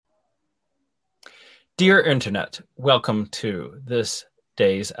Dear Internet, welcome to this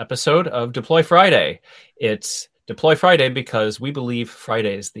day's episode of Deploy Friday. It's Deploy Friday because we believe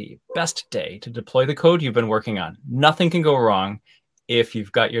Friday is the best day to deploy the code you've been working on. Nothing can go wrong if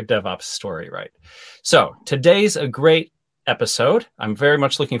you've got your DevOps story right. So today's a great episode. I'm very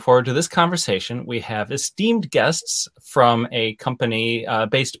much looking forward to this conversation. We have esteemed guests from a company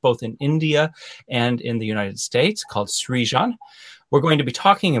based both in India and in the United States called Srijan. We're going to be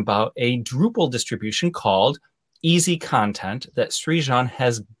talking about a Drupal distribution called Easy Content that Srijan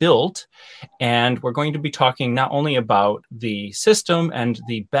has built. And we're going to be talking not only about the system and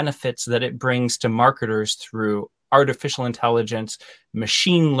the benefits that it brings to marketers through artificial intelligence,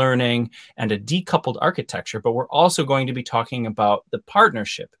 machine learning, and a decoupled architecture, but we're also going to be talking about the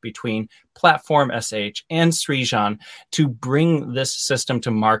partnership between Platform SH and Srijan to bring this system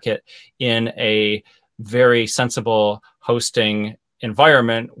to market in a very sensible hosting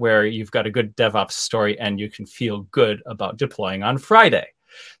environment where you've got a good DevOps story and you can feel good about deploying on Friday.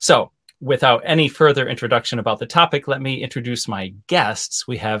 So without any further introduction about the topic, let me introduce my guests.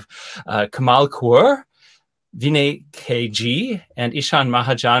 We have Kamal Kaur, Vinay KG, and Ishan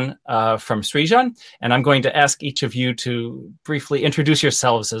Mahajan from Srijan. And I'm going to ask each of you to briefly introduce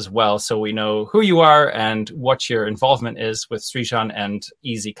yourselves as well so we know who you are and what your involvement is with Srijan and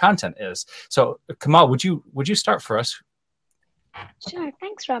Easy Content is. So Kamal, would you start for us? Sure,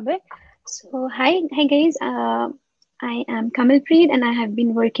 thanks, Robert. So, hi guys. I am Kamalpreet, and I have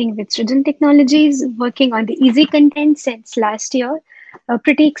been working with Srijan Technologies, working on the Easy Content since last year.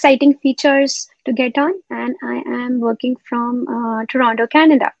 Pretty exciting features to get on, and I am working from Toronto,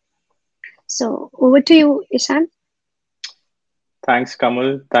 Canada. So, over to you, Ishan. Thanks,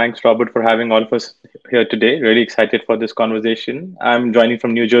 Kamal. Thanks, Robert, for having all of us here today. Really excited for this conversation. I'm joining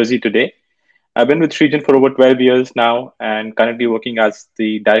from New Jersey today. I've been with Srijan for over 12 years now and currently working as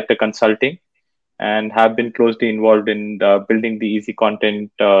the director consulting and have been closely involved in building the Easy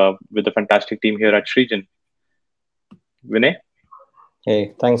Content with the fantastic team here at Srijan. Vinay?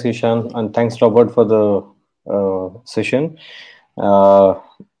 Hey, thanks, Ishan, and thanks, Robert, for the session.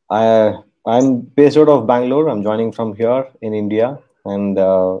 I'm based out of Bangalore. I'm joining from here in India, and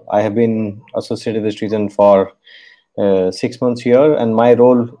I have been associated with Srijan for 6 months here, and my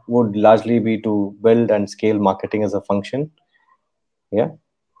role would largely be to build and scale marketing as a function. Yeah,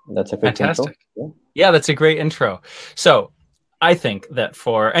 that's a quick Fantastic. intro. Yeah, that's a great intro. So I think that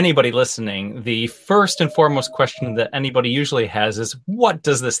for anybody listening, the first and foremost question that anybody usually has is, what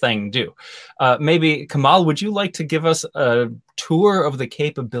does this thing do? Maybe, Kamal, would you like to give us a tour of the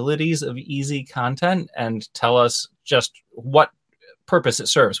capabilities of Easy Content and tell us just what purpose it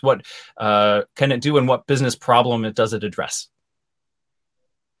serves? What can it do and what business problem does it address?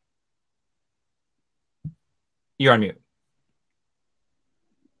 You're on mute.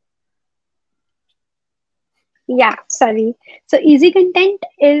 Yeah, sorry. So, Easy Content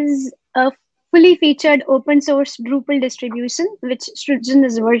is a fully featured open source Drupal distribution, which Srijan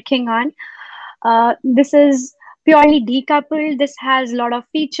is working on. This is purely decoupled. This has a lot of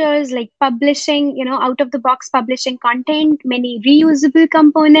features like publishing, out of the box publishing content, many reusable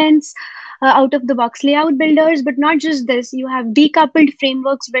components, out of the box layout builders, but not just this, you have decoupled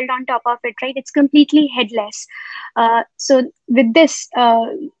frameworks built on top of it, right? It's completely headless. So with this,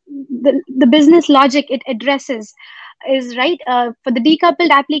 the business logic it addresses is right. For the decoupled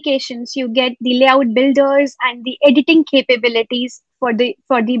applications, you get the layout builders and the editing capabilities for the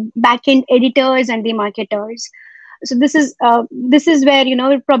backend editors and the marketers. So this is where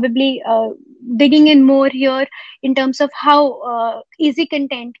we're probably digging in more here in terms of how Easy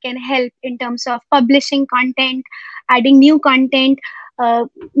Content can help in terms of publishing content, adding new content,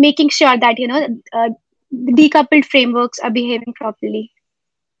 making sure that the decoupled frameworks are behaving properly.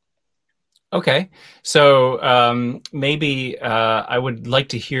 Okay, so maybe I would like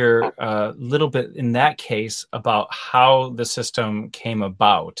to hear a little bit in that case about how the system came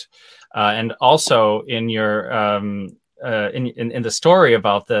about. And also in your in the story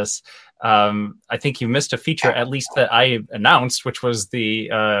about this, I think you missed a feature, at least that I announced, which was the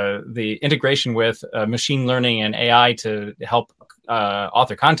integration with machine learning and AI to help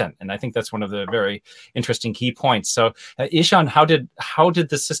author content, and I think that's one of the very interesting key points. So, Ishan, how did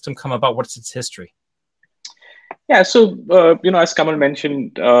the system come about? What's its history? Yeah, so as Kamal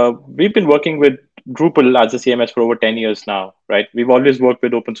mentioned, we've been working with Drupal as a CMS for over 10 years now, right? We've always worked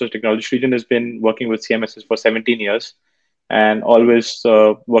with open source technology. Srijan has been working with CMSs for 17 years and always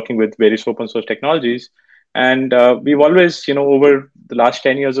working with various open source technologies. And we've always, over the last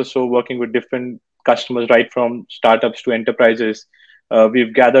 10 years or so, working with different customers, right from startups to enterprises.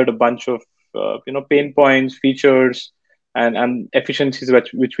 We've gathered a bunch of, pain points, features, and efficiencies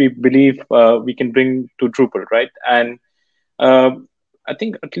which we believe we can bring to Drupal, right? And I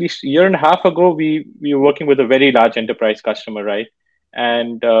think at least a year and a half ago, we were working with a very large enterprise customer, right?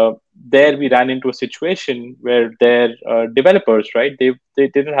 And there we ran into a situation where their developers, right, they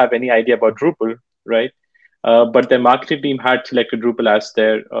didn't have any idea about Drupal, right? But their marketing team had selected Drupal as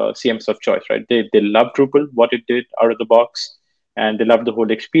their CMS of choice, right? They loved Drupal, what it did out of the box, and they loved the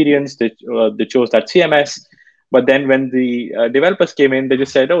whole experience. They chose that CMS. But then when the developers came in, they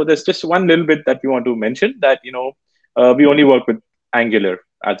just said, "Oh, there's just one little bit that we want to mention, that we only work with Angular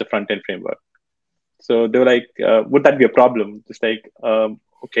as a front end framework." So they were like, "Would that be a problem?" Just like,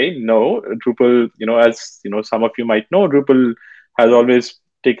 okay, no, Drupal, as some of you might know, Drupal has always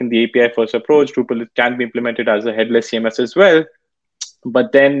taken the API first approach. Drupal can be implemented as a headless CMS as well.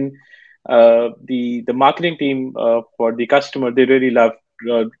 But then the marketing team for the customer, they really love,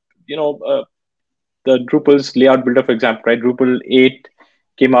 the Drupal's layout builder, for example, right? Drupal 8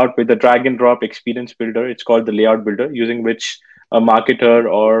 came out with the drag and drop experience builder. It's called the layout builder, using which a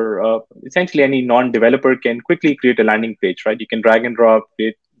marketer or essentially any non-developer can quickly create a landing page, right? You can drag and drop,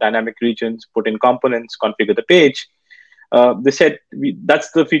 create dynamic regions, put in components, configure the page. They said that's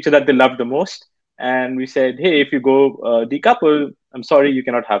the feature that they love the most. And we said, hey, if you go decouple, I'm sorry, you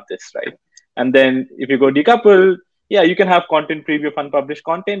cannot have this, right? And then if you go decouple, yeah, you can have content preview of unpublished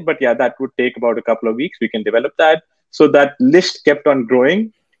content, but yeah, that would take about a couple of weeks. We can develop that. So that list kept on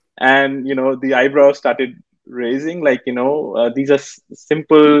growing, and the eyebrows started raising. Like, these are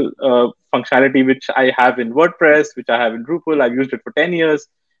simple functionality which I have in WordPress, which I have in Drupal. I've used it for 10 years,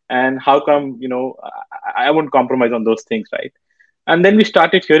 and how come I won't compromise on those things, right? And then we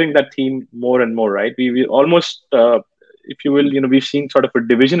started hearing that theme more and more, right? We almost, if you will, we've seen sort of a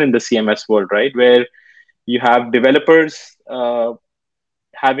division in the CMS world, right, where you have developers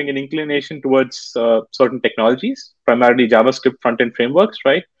having an inclination towards certain technologies, primarily JavaScript front-end frameworks,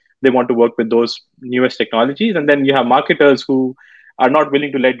 right? They want to work with those newest technologies. And then you have marketers who are not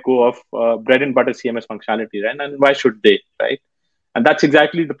willing to let go of bread and butter CMS functionality, right? And why should they, right? And that's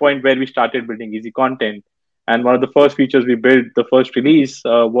exactly the point where we started building Easy Content. And one of the first features we built, the first release,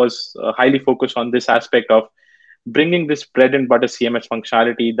 was highly focused on this aspect of bringing this bread and butter CMS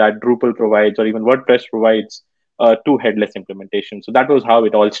functionality that Drupal provides or even WordPress provides to headless implementation. So that was how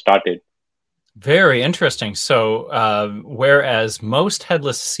it all started. Very interesting. So whereas most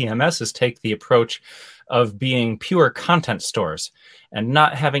headless CMSs take the approach of being pure content stores and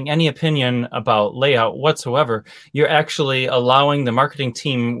not having any opinion about layout whatsoever, you're actually allowing the marketing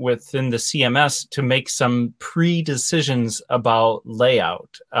team within the CMS to make some pre-decisions about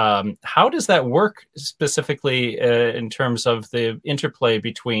layout. How does that work specifically in terms of the interplay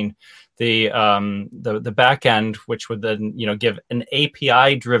between the back end, which would then give an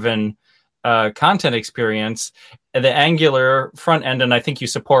API-driven content experience, the Angular front end, and I think you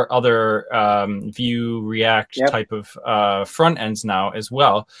support other Vue, React type of front ends now as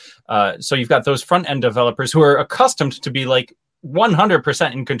well. So you've got those front end developers who are accustomed to be like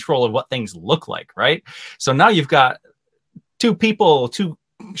 100% in control of what things look like, right? So now you've got two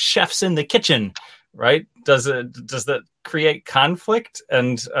chefs in the kitchen, right? Does that create conflict?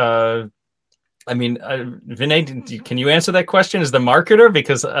 And Vinay, can you answer that question as the marketer?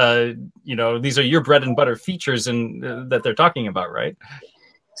 Because, these are your bread and butter features that they're talking about, right?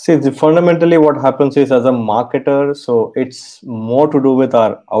 See, fundamentally what happens is, as a marketer, so it's more to do with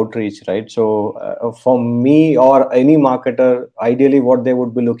our outreach, right? So for me or any marketer, ideally what they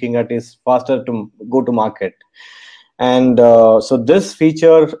would be looking at is faster to go to market. And so this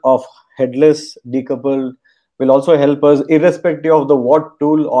feature of headless decoupled will also help us irrespective of the what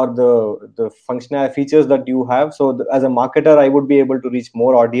tool or the functional features that you have. So as a marketer, I would be able to reach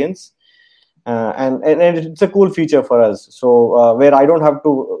more audience. And it's a cool feature for us. So where I don't have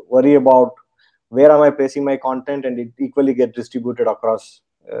to worry about where am I placing my content, and it equally get distributed across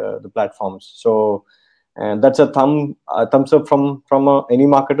the platforms. So and that's a thumbs up from any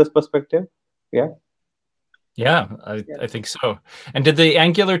marketer's perspective. Yeah, I think so. And did the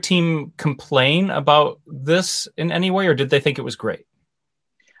Angular team complain about this in any way, or did they think it was great?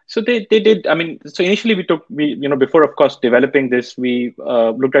 So they did. I mean, so initially before, of course, developing this, we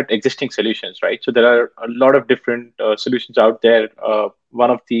looked at existing solutions, right? So there are a lot of different solutions out there.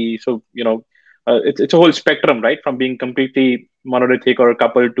 It's a whole spectrum, right? From being completely monolithic or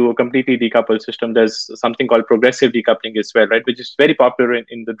coupled to a completely decoupled system. There's something called progressive decoupling as well, right? Which is very popular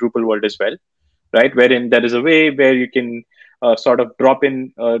in the Drupal world as well, right? Wherein there is a way where you can sort of drop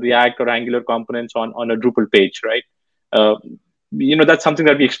in React or Angular components on a Drupal page, right? that's something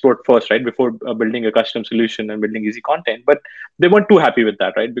that we explored first, right, before building a custom solution and building easy content. But they weren't too happy with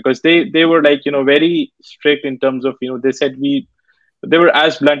that, right, because they were like, very strict in terms of, they said they were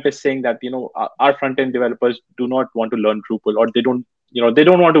as blunt as saying that, our front end developers do not want to learn Drupal, or they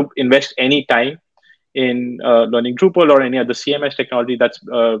don't want to invest any time in learning Drupal or any other CMS technology that's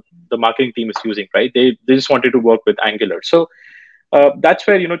the marketing team is using, right? They just wanted to work with Angular. So that's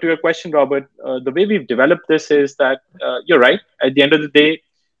where, to your question, Robert, the way we've developed this is that you're right. At the end of the day,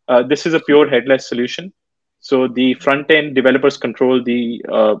 this is a pure headless solution. So the front end developers control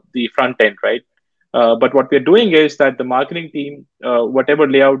the front end, right? But what we're doing is that the marketing team, whatever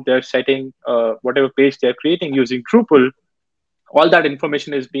layout they're setting, whatever page they're creating using Drupal, all that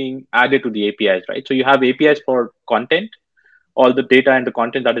information is being added to the APIs, right? So you have APIs for content, all the data and the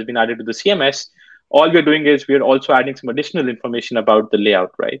content that has been added to the CMS. All we're doing is we're also adding some additional information about the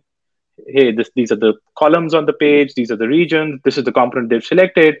layout, right? Hey, these are the columns on the page, these are the regions, this is the component they've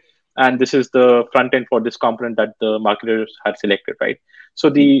selected, and this is the front end for this component that the marketers have selected, right? So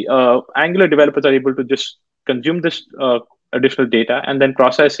the Angular developers are able to just consume this additional data and then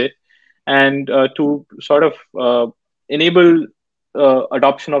process it, and to sort of enable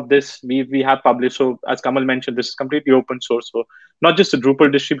adoption of this, we have published. So as Kamal mentioned, this is completely open source. So not just the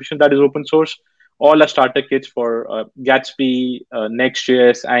Drupal distribution that is open source, all our starter kits for Gatsby,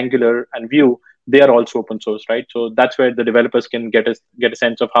 Next.js, Angular, and Vue, they are also open source, right? So that's where the developers can get a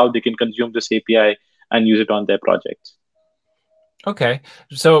sense of how they can consume this API and use it on their projects. Okay,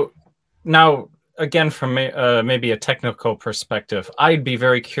 so now again, from maybe a technical perspective, I'd be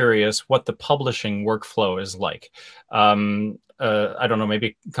very curious what the publishing workflow is like. I don't know,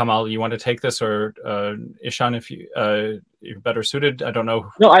 maybe Kamal, you want to take this, or Ishan, if you're better suited. I don't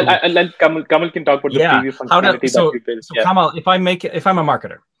know. No, I'll let Kamal can talk about the preview functionality that we built. So Kamal, if I'm a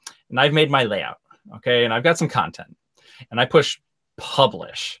marketer and I've made my layout, okay, and I've got some content, and I push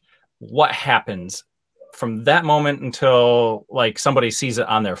publish, what happens from that moment until like somebody sees it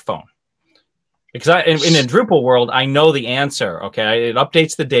on their phone? Because in a Drupal world, I know the answer. Okay, it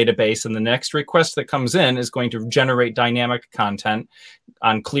updates the database, and the next request that comes in is going to generate dynamic content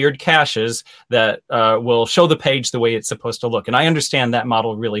on cleared caches that will show the page the way it's supposed to look. And I understand that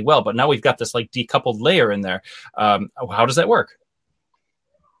model really well. But now we've got this like decoupled layer in there. How does that work?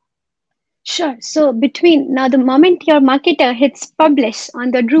 Sure. So now the moment your marketer hits publish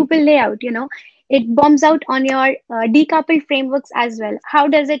on the Drupal layout, it bombs out on your decoupled frameworks as well. How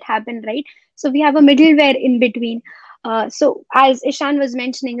does it happen, right? So we have a middleware in between. So as Ishan was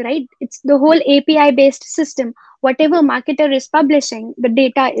mentioning, right, it's the whole API-based system. Whatever marketer is publishing, the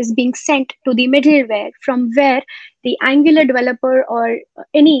data is being sent to the middleware, from where the Angular developer or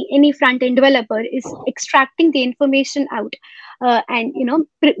any front-end developer is extracting the information out and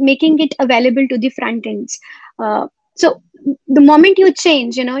making it available to the front ends. So the moment you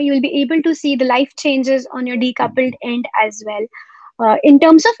change, you'll be able to see the life changes on your decoupled end as well. In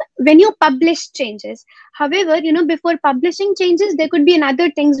terms of when you publish changes. However, before publishing changes, there could be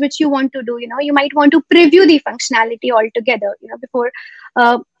another things which you want to do. You might want to preview the functionality altogether, before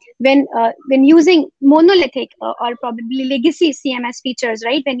when using monolithic or probably legacy CMS features,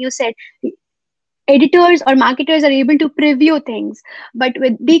 right? When you said editors or marketers are able to preview things, but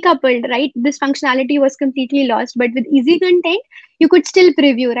with decoupled, right, this functionality was completely lost. But with easy content, you could still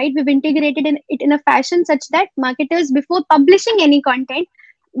preview, right? We've integrated it in a fashion such that marketers, before publishing any content,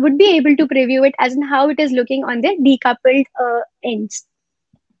 would be able to preview it as in how it is looking on their decoupled ends.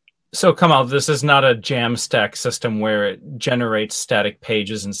 So Kamal, this is not a Jamstack system where it generates static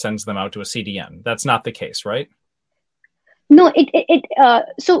pages and sends them out to a CDN. That's not the case, right? No,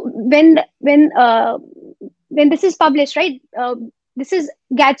 so when this is published, right? This is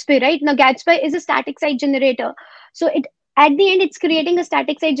Gatsby, right? Now Gatsby is a static site generator. So at the end, it's creating a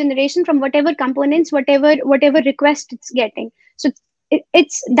static site generation from whatever components, whatever request it's getting. So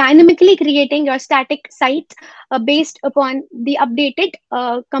it's dynamically creating your static site based upon the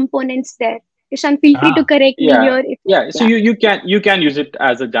updated components there. Ishan, feel free to correct me here. So you can use it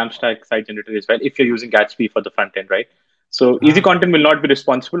as a Jamstack site generator as well if you're using Gatsby for the front end, right? So Easy Content will not be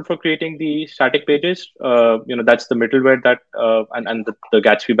responsible for creating the static pages. That's the middleware that and the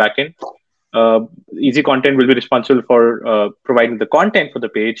Gatsby backend. Easy Content will be responsible for providing the content for the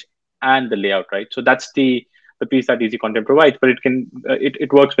page and the layout, right? So that's the piece that Easy Content provides, but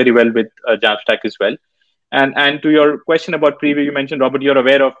it works very well with Jamstack as well. And to your question about preview, you mentioned, Robert, you're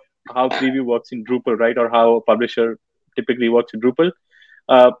aware of how preview works in Drupal, right? Or how a publisher typically works in Drupal.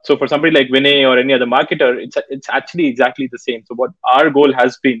 So for somebody like Vinay or any other marketer, it's actually exactly the same. So what our goal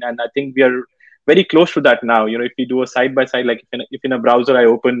has been, and I think we are very close to that now. If we do a side by side, like if in a browser I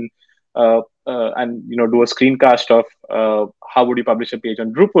open and do a screencast of how would you publish a page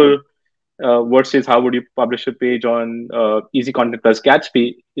on Drupal versus how would you publish a page on Easy Content plus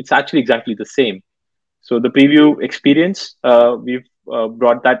Gatsby, it's actually exactly the same. So the preview experience, we've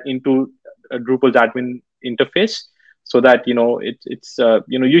brought that into Drupal's admin interface, so that it's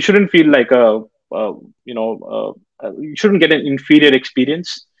you shouldn't feel like you shouldn't get an inferior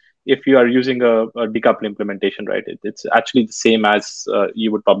experience if you are using a decouple implementation, right? It's actually the same as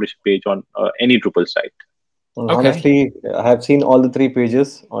you would publish a page on any Drupal site. Okay. Honestly, I have seen all the 3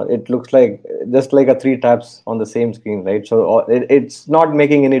 pages. It looks like just like a 3 tabs on the same screen, right? So it's not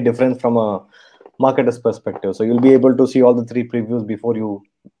making any difference from a marketer's perspective. So you'll be able to see all the 3 previews before you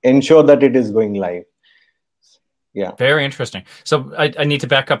ensure that it is going live. Yeah. Very interesting. So I need to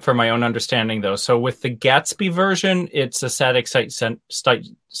back up for my own understanding, though. So with the Gatsby version, it's a static site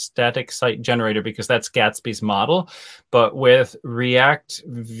generator because that's Gatsby's model. But with React,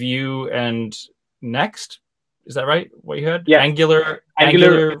 Vue, and Next, is that right? What you had? Yeah. Angular.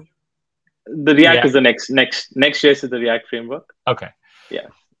 The React is the Next.js is the React framework. Okay. Yeah.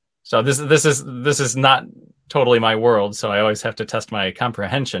 So this is not totally my world, so I always have to test my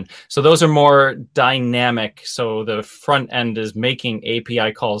comprehension. So those are more dynamic. So the front end is making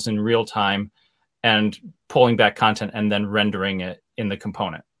API calls in real time and pulling back content and then rendering it in the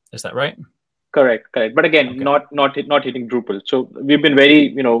component. Is that right? Correct. But again, not hitting Drupal. So we've been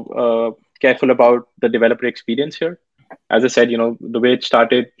very careful about the developer experience here. As I said, the way it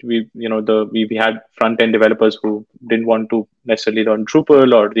started, we had front end developers who didn't want to necessarily learn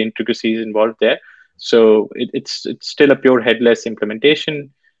Drupal or the intricacies involved there. So it's still a pure headless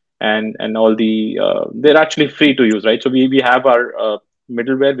implementation, and all the they're actually free to use, right? So we have our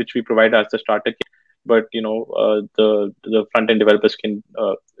middleware which we provide as the starter kit, but the front end developers can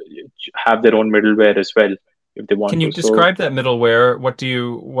have their own middleware as well if they want. Can you describe that middleware? What do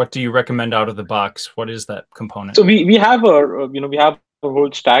you recommend out of the box? What is that component? So we have a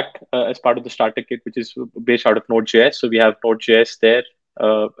whole stack as part of the starter kit, which is based out of Node.js. So we have Node.js there,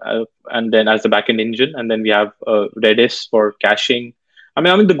 and then as the backend engine, and then we have Redis for caching. I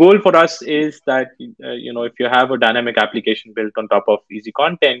mean, the goal for us is that if you have a dynamic application built on top of Easy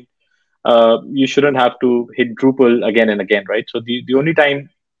Content, you shouldn't have to hit Drupal again and again, right? So the only time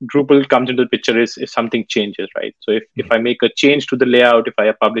Drupal comes into the picture is if something changes, right? So if I make a change to the layout, if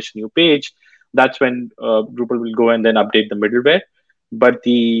I publish a new page, that's when Drupal will go and then update the middleware. But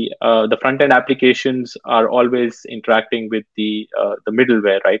the front end applications are always interacting with the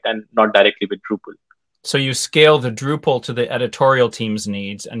middleware, right, and not directly with Drupal. So you scale the Drupal to the editorial team's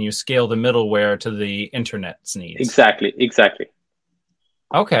needs, and you scale the middleware to the internet's needs. Exactly.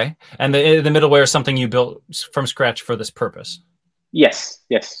 Okay, and the middleware is something you built from scratch for this purpose. Yes.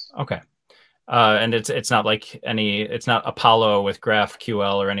 Okay, and it's not it's not Apollo with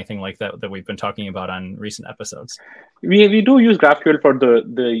GraphQL or anything like that we've been talking about on recent episodes. We do use GraphQL for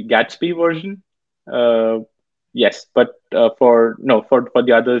the Gatsby version. Yes, but for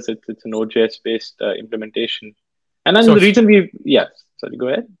the others, it's a Node.js based implementation. And then the reason sorry, go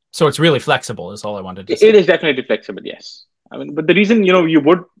ahead. So it's really flexible, is all I wanted to say. It is definitely flexible, yes. I mean, but the reason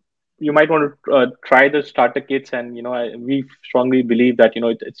you might want to try the starter kits, and we strongly believe that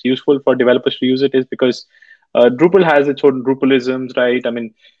it's useful for developers to use it, is because Drupal has its own Drupalisms, right? I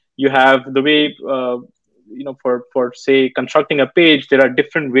mean, you have the way for say constructing a page, there are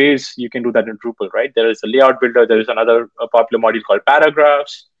different ways you can do that in Drupal, right? There is a layout builder, there is another popular module called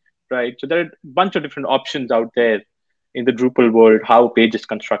paragraphs, right? So there are a bunch of different options out there in the Drupal world how a page is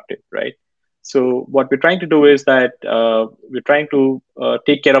constructed, right? So what we're trying to do is that we're trying to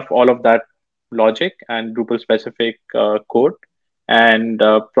take care of all of that logic and Drupal specific code, and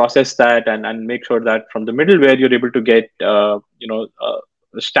process that and make sure that from the middleware you're able to get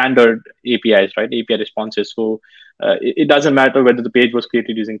standard APIs, right? API responses. So it doesn't matter whether the page was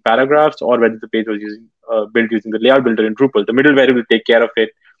created using paragraphs or whether the page was built using the layout builder in Drupal. The middleware will take care of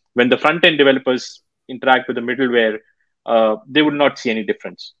it. When the front end developers interact with the middleware, they would not see any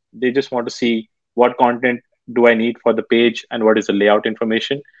difference. They just want to see what content do I need for the page and what is the layout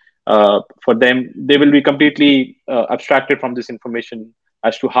information. For them, they will be completely abstracted from this information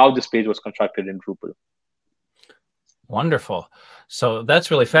as to how this page was constructed in Drupal. Wonderful. So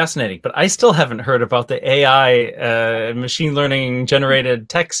that's really fascinating. But I still haven't heard about the AI machine learning generated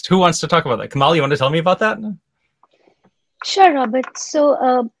text. Who wants to talk about that? Kamal, you want to tell me about that? Sure, Robert.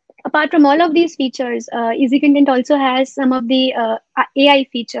 So apart from all of these features, Easy Content also has some of the AI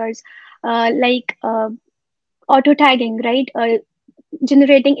features like auto tagging, right?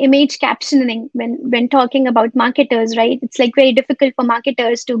 Generating image captioning when talking about marketers, right? It's like very difficult for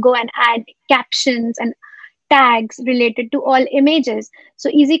marketers to go and add captions and tags related to all images. So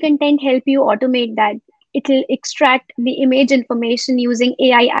Easy Content help you automate that. It will extract the image information using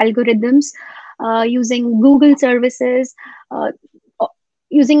AI algorithms, using Google services, uh,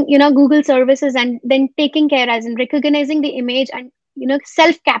 using Google services, and then taking care as in recognizing the image and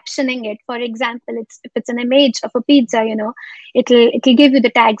self captioning it. For example, if it's an image of a pizza, it'll give you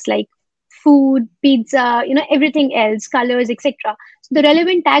the tags like food, pizza, everything else, colors, etc. So the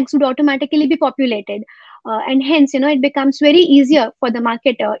relevant tags would automatically be populated, and hence it becomes very easier for the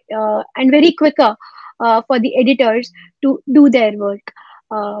marketer, and very quicker for the editors to do their work.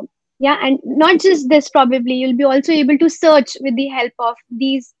 Yeah, and not just this, probably you'll be also able to search with the help of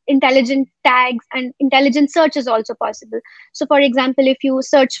these intelligent tags, and intelligent search is also possible. So for example, if you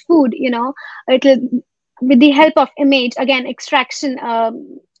search food, it'll, with the help of image again extraction,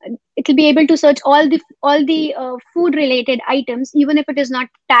 it will be able to search all the food related items, even if it is not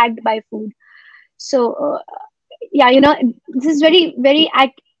tagged by food. So yeah, this is very very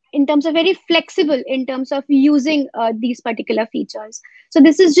in terms of very flexible in terms of using these particular features. So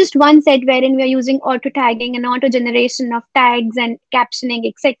this is just one set wherein we are using auto tagging and auto generation of tags and captioning,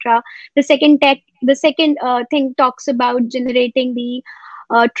 etc. The second thing talks about generating the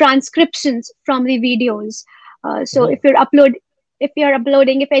transcriptions from the videos. So if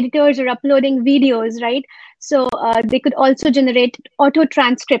editors are uploading videos, right? So they could also generate auto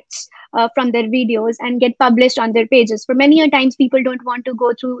transcripts from their videos and get published on their pages. For many a times, people don't want to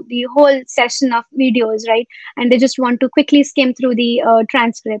go through the whole session of videos, right? And they just want to quickly skim through the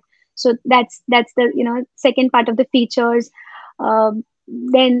transcript. So that's the second part of the features.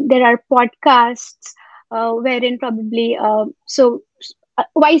 Then there are podcasts, wherein probably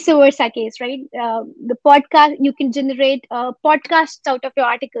vice versa case, right? The podcast, you can generate podcasts out of your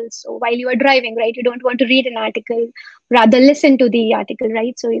articles. So while you are driving, right, you don't want to read an article, rather listen to the article,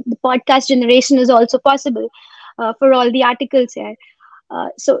 right? So the podcast generation is also possible for all the articles here.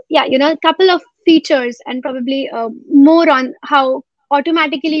 So yeah, a couple of features, and probably more on how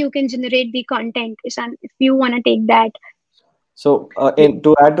automatically you can generate the content. Ishan, if you want to take that. So,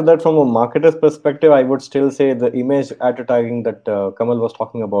 to add to that, from a marketer's perspective, I would still say the image advertising that Kamal was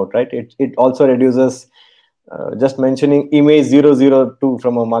talking about, right? It also reduces just mentioning image 002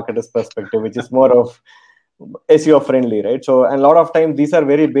 from a marketer's perspective, which is more of SEO friendly, right? So, and a lot of times these are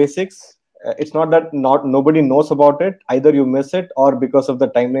very basics. It's not that nobody knows about it. Either you miss it, or because of the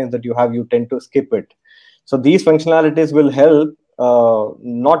timelines that you have, you tend to skip it. So these functionalities will help,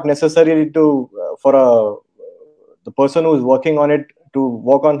 not necessarily to for the person who is working on it to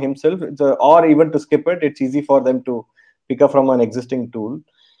work on himself, or even to skip it. It's easy for them to pick up from an existing tool.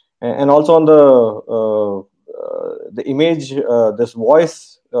 And also on the image, this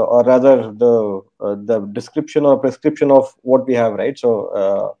voice, or rather the description or prescription of what we have, right?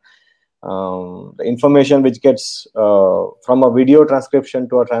 So the information which gets from a video transcription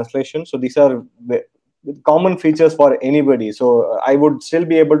to a translation. So these are common features for anybody. So I would still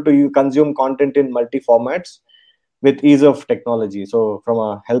be able to consume content in multi formats with ease of technology. So from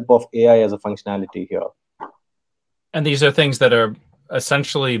a help of AI as a functionality here. And these are things that are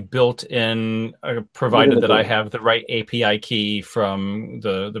essentially built in, provided that I have the right API key from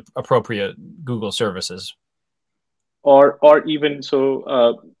the appropriate Google services. Or even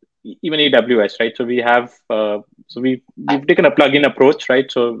so, even AWS, right? So we have we've taken a plugin approach,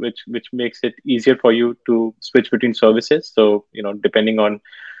 right? So which makes it easier for you to switch between services. So depending on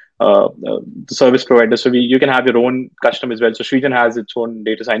the service provider, so you can have your own custom as well. So Srijan has its own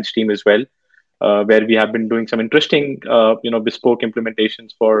data science team as well, where we have been doing some interesting bespoke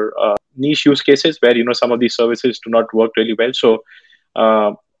implementations for niche use cases where some of these services do not work really well. So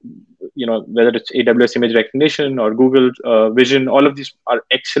whether it's AWS image recognition or Google Vision, all of these are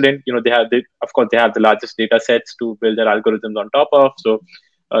excellent. Of course they have the largest data sets to build their algorithms on top of. So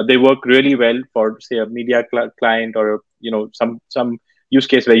they work really well for, say, a media client, or some use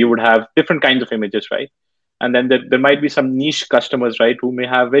case where you would have different kinds of images, right? And then there might be some niche customers, right, who may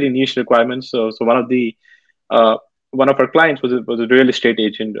have very niche requirements. So one of our clients was a real estate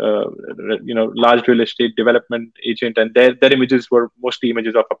agent, large real estate development agent, and their images were mostly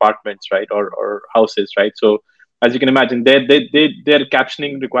images of apartments, right, or houses, right. So as you can imagine, their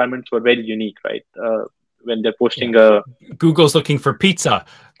captioning requirements were very unique, right. When they're posting Google's looking for pizza.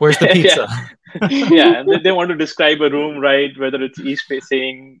 Where's the pizza? Yeah, and they want to describe a room, right? Whether it's east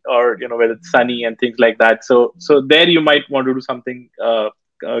facing or whether it's sunny and things like that. So there you might want to do something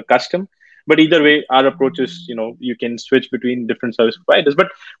custom. But either way, our approach is you can switch between different service providers.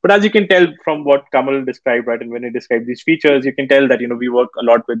 But as you can tell from what Kamal described, right, and when he described these features, you can tell that we work a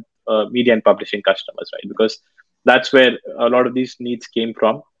lot with media and publishing customers, right? Because that's where a lot of these needs came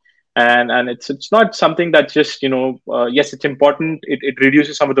from. and it's not something that just yes, it's important. It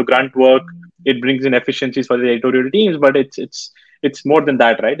reduces some of the grunt work. It brings in efficiencies for the editorial teams, but it's more than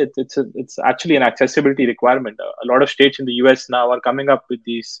that, right? It's actually an accessibility requirement. A lot of states in the US now are coming up with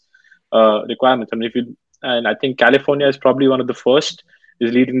these requirements. I mean, and I think California is probably one of the first,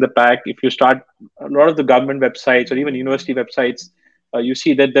 is leading the pack. If you start a lot of the government websites or even university websites, you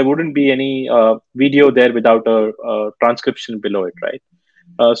see that there wouldn't be any video there without a transcription below it, right?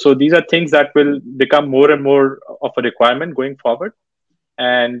 So these are things that will become more and more of a requirement going forward.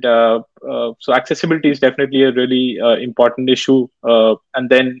 And so accessibility is definitely a really important issue. And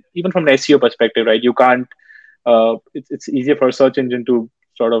then even from an SEO perspective, right, you can't, it's easier for a search engine to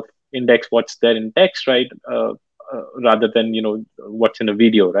sort of index what's there in text, right, rather than, what's in a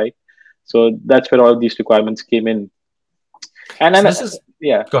video, right? So that's where all these requirements came in. And then,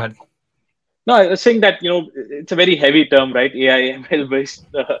 yeah. Go ahead. No, I was saying that, it's a very heavy term, right? AI, ML based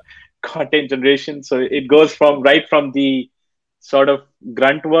content generation. So it goes from the sort of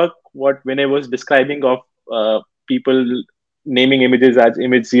grunt work, what Vinay was describing of people naming images as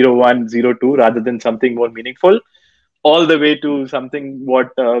image 01, 02, rather than something more meaningful, all the way to something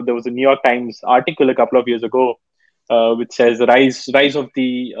there was a New York Times article a couple of years ago, which says rise of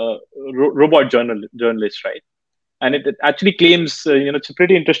the robot journalist, right? And it actually claims, it's a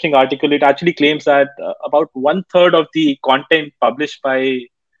pretty interesting article. It actually claims that about 1/3 of the content published by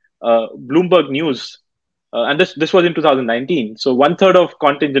Bloomberg News, and this was in 2019. So 1/3 of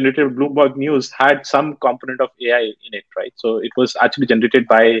content generated by Bloomberg News had some component of AI in it, right? So it was actually generated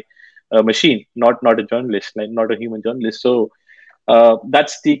by a machine, not a journalist, like not a human journalist. So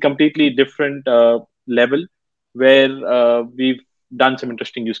that's the completely different level where we've done some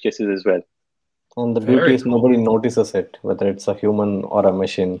interesting use cases as well. And the beauty is nobody notices it, whether it's a human or a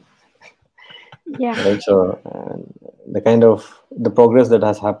machine. Yeah. Right? So the progress that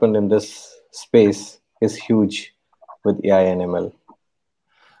has happened in this space is huge with AI and ML.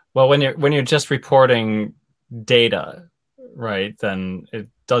 Well, when you're just reporting data, right, then it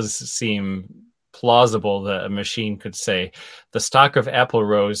does seem plausible that a machine could say the stock of Apple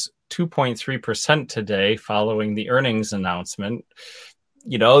rose 2.3% today following the earnings announcement.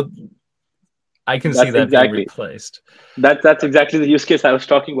 I can see that being replaced. That's exactly the use case I was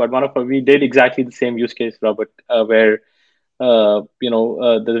talking about. We did exactly the same use case, Robert, where the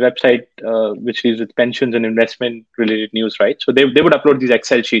website which deals with pensions and investment related news, right? So they would upload these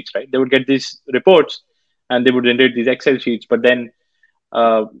Excel sheets, right? They would get these reports and they would generate these Excel sheets, but then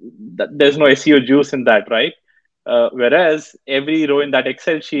there's no SEO juice in that, right? Whereas every row in that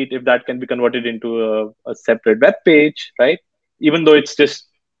Excel sheet, if that can be converted into a separate web page, right? Even though it's just,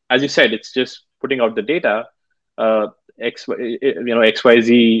 as you said, it's just putting out the data,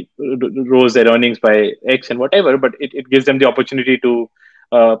 XYZ rose their earnings by X and whatever, but it gives them the opportunity to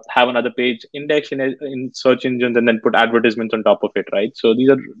have another page indexed in search engines and then put advertisements on top of it, right? So these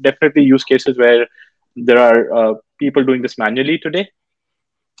are definitely use cases where there are people doing this manually today,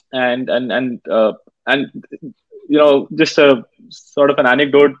 and just a sort of an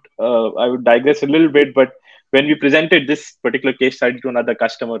anecdote. I would digress a little bit, but when we presented this particular case study to another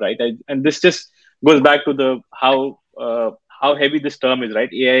customer, right, and this just goes back to how heavy this term is, right?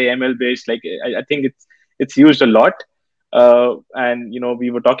 AI, ML based, like I think it's used a lot, and we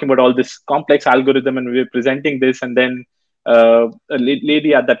were talking about all this complex algorithm, and we were presenting this, and then a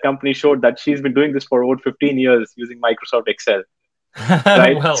lady at that company showed that she's been doing this for over 15 years using Microsoft Excel.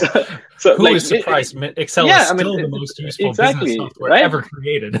 Right? Well, so who is surprised? Excel is still the most useful business software ever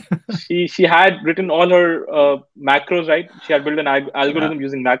created. she had written all her macros, right? She had built an algorithm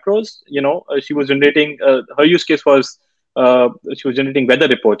using macros. She was generating. Her use case was she was generating weather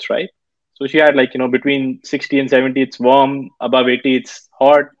reports, right? So she had between 60 and 70, it's warm. Above 80, it's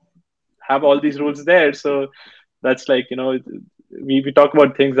hot. Have all these rules there. So that's we talk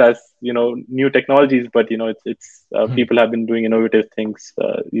about things as new technologies, but it's people have been doing innovative things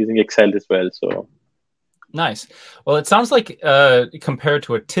using Excel as well. So nice. Well, it sounds like compared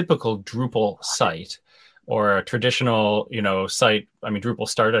to a typical Drupal site or a traditional site, I mean, Drupal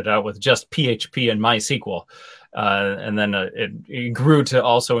started out with just PHP and MySQL, and then it grew to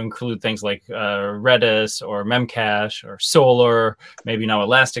also include things like Redis or Memcache or Solr, maybe now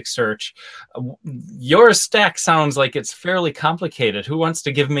Elasticsearch. Your stack sounds like it's fairly complicated. Who wants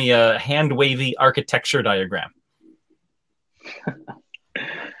to give me a hand-wavy architecture diagram?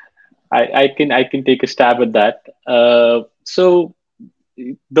 I can take a stab at that. So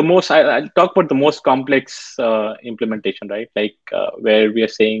I'll talk about the most complex implementation, right? Like where we are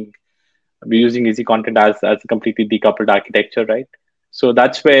saying we're using Easy Content as a completely decoupled architecture, right? So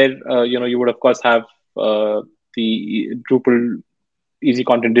that's where you would of course have the Drupal Easy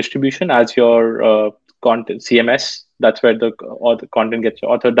Content Distribution as your content CMS. That's where all the content gets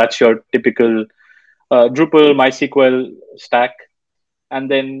authored. That's your typical Drupal, MySQL stack. And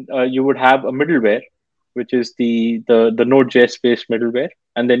then you would have a middleware, which is the Node.js based middleware.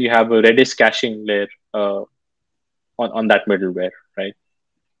 And then you have a Redis caching layer on that middleware, right?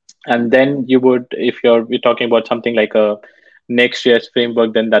 And then you would, if we're talking about something like a Next.js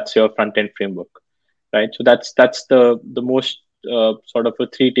framework, then that's your front end framework, right? So that's the most sort of a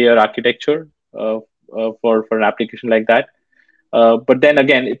 3-tier architecture for an application like that. But then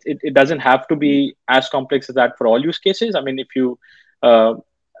again, it doesn't have to be as complex as that for all use cases. I mean, if you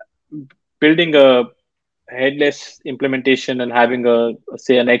building a headless implementation and having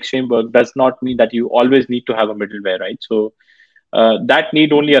say an Next framework does not mean that you always need to have a middleware, right? So that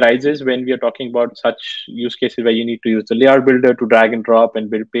need only arises when we are talking about such use cases where you need to use the layout builder to drag and drop and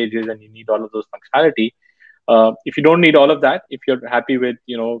build pages, and you need all of those functionality. If you don't need all of that, if you're happy with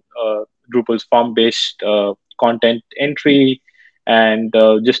Drupal's form-based content entry and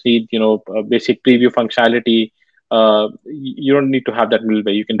just need basic preview functionality, you don't need to have that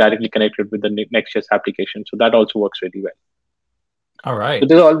middleware. You can directly connect it with the Next.js application. So that also works really well. All right.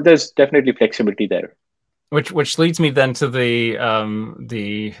 So there's definitely flexibility there. Which leads me then to the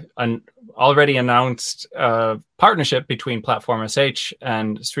already announced partnership between Platform SH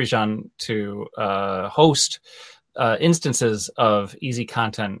and Srijan to host instances of Easy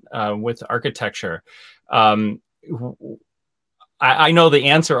Content with architecture. I know the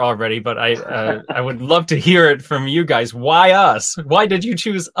answer already, but I would love to hear it from you guys. Why us? Why did you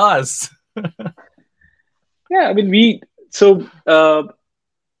choose us? Yeah, I mean, we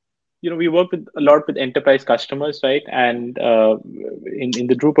work with a lot with enterprise customers, right? And in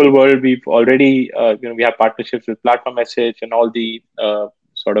the Drupal world, we've already we have partnerships with Platform SH and all the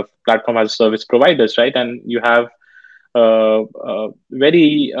sort of platform as a service providers, right? And you have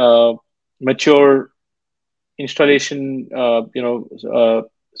very mature installation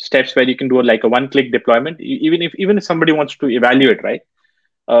steps where you can do like a one-click deployment. Even if somebody wants to evaluate, right,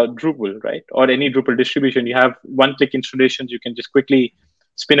 Drupal, right, or any Drupal distribution, you have one-click installations. You can just quickly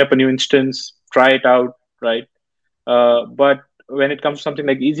spin up a new instance, try it out, right? But when it comes to something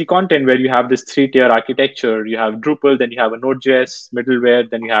like Easy Content, where you have this 3-tier architecture, you have Drupal, then you have a Node.js middleware,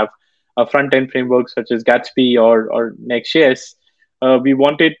 then you have a front-end framework such as Gatsby or Next.js.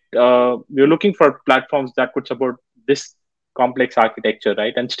 We're looking for platforms that could support this complex architecture,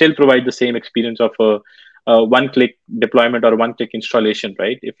 right, and still provide the same experience of a one-click deployment or one-click installation,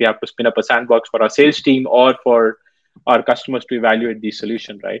 right? If we have to spin up a sandbox for our sales team or for our customers to evaluate the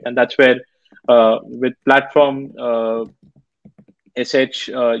solution, right? And that's where with Platform SH,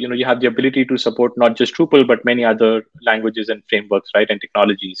 you have the ability to support not just Drupal but many other languages and frameworks, right, and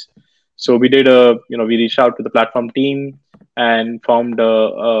technologies. So we did we reached out to the Platform team and formed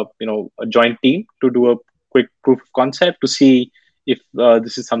a joint team to do a quick proof of concept to see if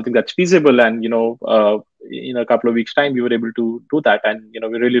this is something that's feasible. And in a couple of weeks' time, we were able to do that. And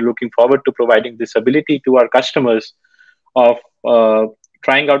we're really looking forward to providing this ability to our customers of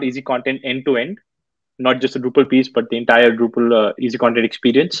trying out Easy Content end to end, not just the Drupal piece, but the entire Drupal Easy Content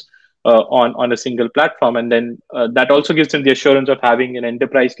experience on a single platform. And then that also gives them the assurance of having an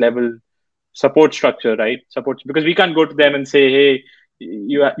enterprise level support structure, right? Because we can't go to them and say, hey,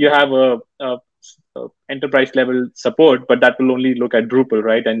 you have a enterprise level support, but that will only look at Drupal,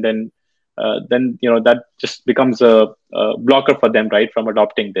 right? And then that just becomes a blocker for them, right, from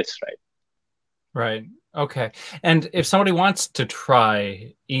adopting this, right? Right. Okay. And if somebody wants to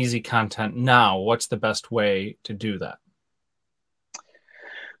try Easy Content now, what's the best way to do that?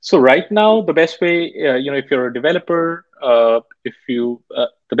 So right now, the best way, if you're a developer,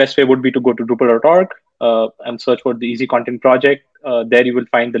 the best way would be to go to Drupal.org and search for the Easy Content project. There you will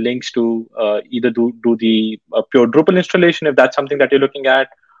find the links to either do the pure Drupal installation, if that's something that you're looking at,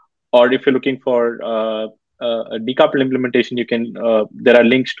 or if you're looking for a decoupled implementation, you can. There are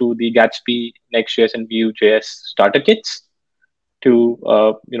links to the Gatsby, Next.js, and Vue.js starter kits to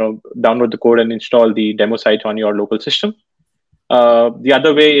download the code and install the demo site on your local system. The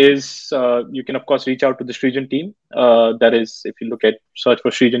other way is you can, of course, reach out to the Srijan team. That is, if you search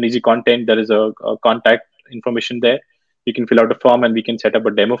for Srijan Easy Content, there is a contact information there. You can fill out a form and we can set up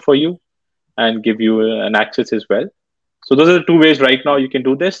a demo for you and give you an access as well. So those are the two ways right now you can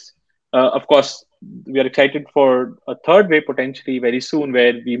do this. Of course, we are excited for a third way potentially very soon,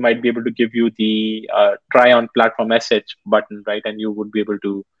 where we might be able to give you the try on Platform SH button, right? And you would be able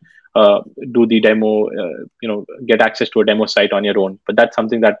to do the demo, get access to a demo site on your own. But that's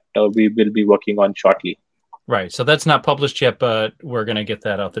something that we will be working on shortly. Right. So that's not published yet, but we're going to get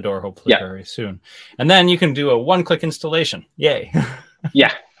that out the door hopefully very soon. And then you can do a one-click installation. Yay.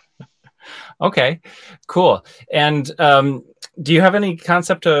 Yeah. Okay, cool. And do you have any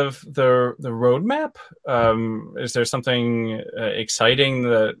concept of the roadmap? Is there something exciting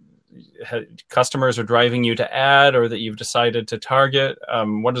that customers are driving you to add, or that you've decided to target?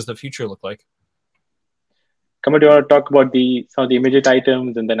 What does the future look like? Kamal, do you want to talk about some of the immediate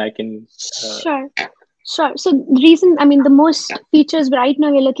items, and then I can. Sure. Sure. So the most features right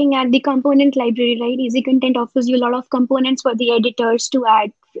now we're looking at the component library, right? Easy Content offers you a lot of components for the editors to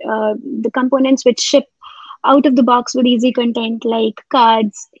add. The components which ship out of the box with Easy Content, like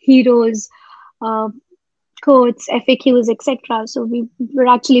cards, heroes, uh, quotes, FAQs, etc. So we're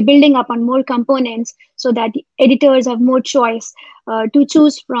actually building up on more components so that the editors have more choice to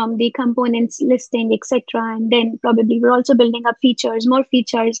choose from the components listing, etc. And then probably we're also building up more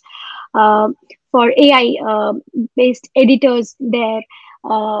features uh, for AI based editors there.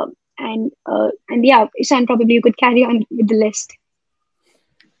 And yeah, Ishan, probably you could carry on with the list.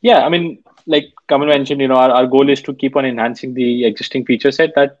 Yeah, I mean, like Kamal mentioned, our goal is to keep on enhancing the existing feature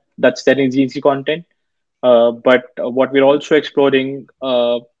set that's there in Easy Content. But what we're also exploring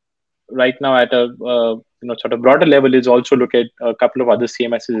right now at a sort of broader level is also look at a couple of other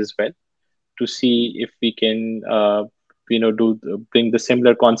CMSs as well to see if we can bring the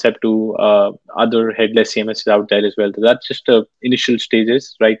similar concept to other headless CMSs out there as well. So that's just initial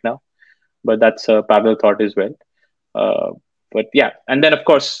stages right now, but that's a parallel thought as well. But yeah, and then of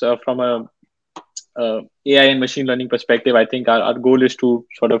course from a AI and machine learning perspective, I think our goal is to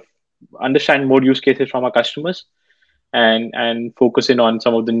sort of understand more use cases from our customers and focus in on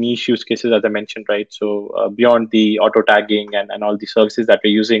some of the niche use cases as I mentioned, right? So beyond the auto tagging and all the services that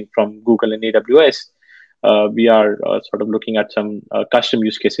we're using from Google and AWS, we are sort of looking at some custom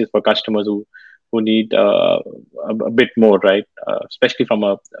use cases for customers who need a bit more, right? Especially from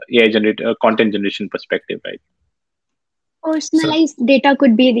a AI content generation perspective, right? Personalized data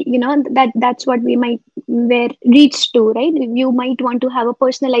could be that's what we might reach to, right? You might want to have a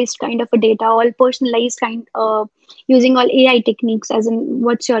personalized kind of a data, all personalized kind using all AI techniques, as in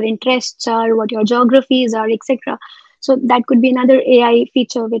what your interests are, what your geographies are, etc. So that could be another AI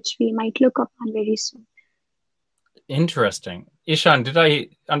feature which we might look upon very soon. Interesting. Ishan, did I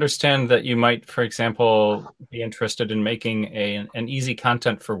understand that you might, for example, be interested in making an easy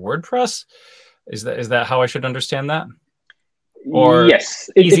content for WordPress? Is that how I should understand that? Or yes,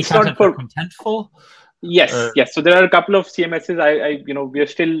 easy content for Contentful? Yes, yes. So there are a couple of CMSs. We are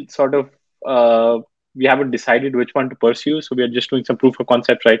still sort of we haven't decided which one to pursue. So we are just doing some proof of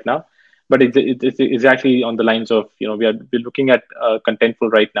concept right now. But it's exactly on the lines of we're looking at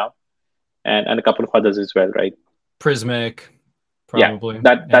Contentful right now, and a couple of others as well, right? Prismic, probably.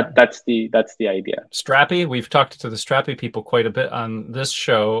 Yeah, that's the idea. Strapi, we've talked to the Strapi people quite a bit on this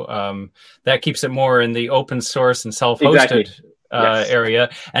show. That keeps it more in the open source and self-hosted area.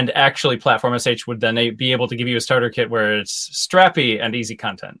 And actually, Platform SH would then be able to give you a starter kit where it's Strapi and easy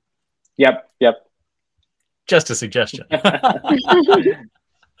content. Yep. Just a suggestion.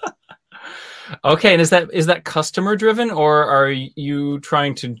 Okay, and is that customer driven, or are you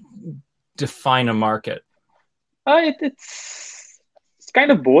trying to define a market? It's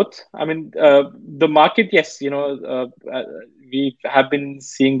kind of both. I mean, the market, yes, we have been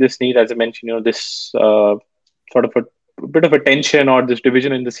seeing this need, as I mentioned, this sort of a bit of a tension or this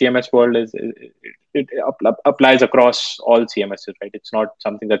division in the CMS world it applies across all CMSs, right? It's not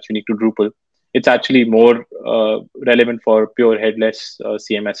something that's unique to Drupal. It's actually more relevant for pure headless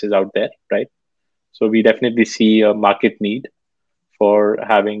CMSs out there, right? So we definitely see a market need for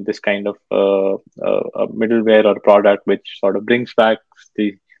having this kind of a middleware or product which sort of brings back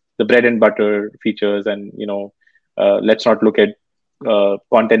the bread and butter features. And let's not look at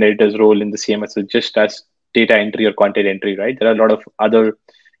content editor's role in the CMS just as data entry or content entry, right? There are a lot of other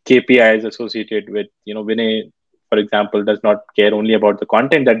KPIs associated with, Vinay, for example, does not care only about the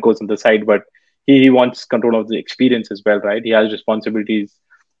content that goes on the site, but he wants control of the experience as well, right? He has responsibilities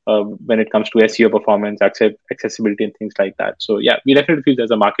when it comes to SEO performance, accessibility, and things like that. So yeah, we definitely feel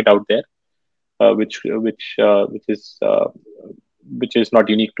there's a market out there, which is not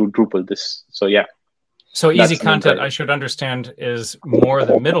unique to Drupal. So yeah. So easy content, I should understand, is more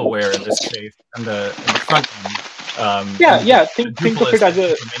the middleware in this case and the front end. Yeah. Think of it as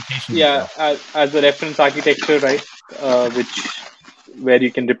a reference architecture, right? Where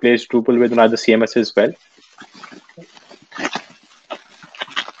you can replace Drupal with another CMS as well.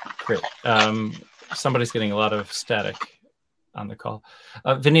 Great. Somebody's getting a lot of static on the call.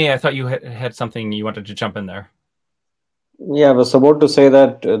 Vinay, I thought you had something you wanted to jump in there. Yeah, I was about to say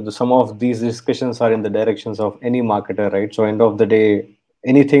that some of these discussions are in the directions of any marketer, right? So end of the day,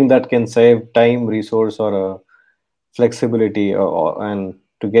 anything that can save time, resource, or flexibility and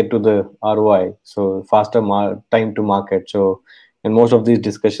to get to the ROI, so faster time to market. So, and most of these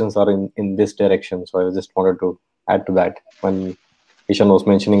discussions are in this direction. So I just wanted to add to that when Ishan was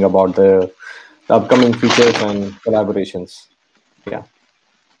mentioning about the upcoming features and collaborations. Yeah.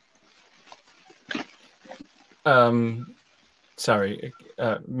 Sorry,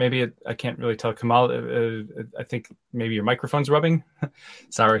 maybe I can't really tell. Kamal, I think maybe your microphone's rubbing.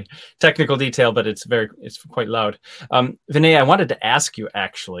 Sorry, technical detail, but it's quite loud. Vinay, I wanted to ask you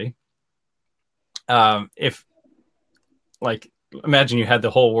actually, if, like, imagine you had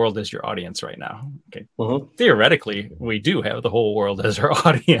the whole world as your audience right now. Okay, Theoretically, we do have the whole world as our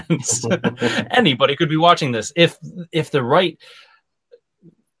audience. Anybody could be watching this if the right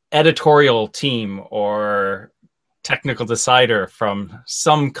editorial team or technical decider from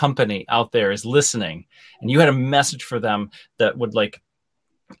some company out there is listening, and you had a message for them that would like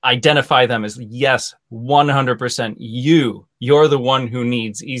identify them as, yes, 100% you're the one who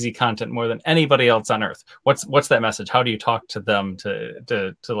needs easy content more than anybody else on earth. What's that message? How do you talk to them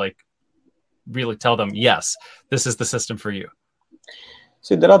to like really tell them, yes, this is the system for you?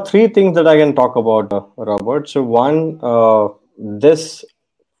 See, there are three things that I can talk about, Robert. So one, this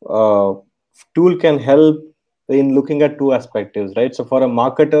tool can help in looking at two aspects, right? So for a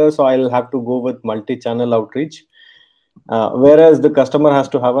marketer, so I'll have to go with multi-channel outreach, whereas the customer has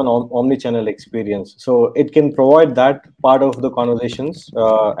to have an omni-channel experience. So it can provide that part of the conversations,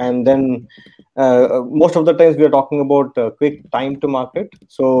 and then most of the times we are talking about quick time to market.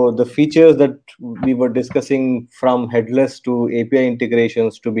 So the features that we were discussing, from headless to API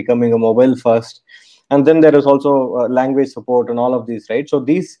integrations to becoming a mobile first, and then there is also language support and all of these, right? So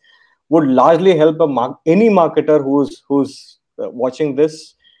these would largely help any marketer who's watching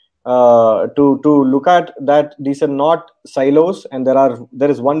this to look at that these are not silos, and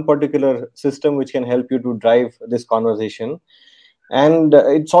there is one particular system which can help you to drive this conversation. And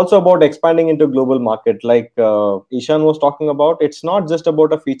it's also about expanding into global market, like Ishan was talking about. It's not just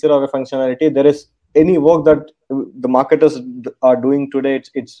about a feature or a functionality. There is any work that the marketers are doing today,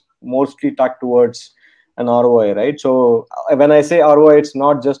 it's mostly tacked towards an ROI, right? So when I say ROI, it's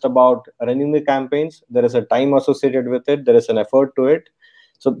not just about running the campaigns. There is a time associated with it. There is an effort to it.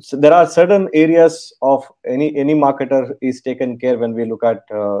 So there are certain areas of any marketer is taken care when we look at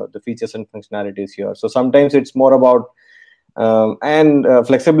the features and functionalities here. So sometimes it's more about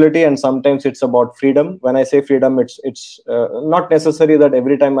flexibility, and sometimes it's about freedom. When I say freedom, it's not necessary that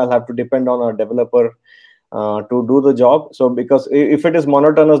every time I'll have to depend on a developer to do the job. So because if it is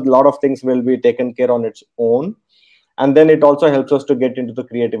monotonous, a lot of things will be taken care on its own. And then it also helps us to get into the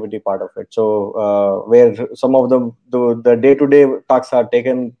creativity part of it. So where some of the day-to-day tasks are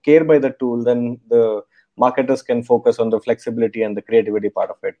taken care by the tool, then the marketers can focus on the flexibility and the creativity part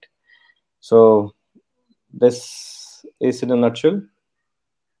of it. So this is in a nutshell.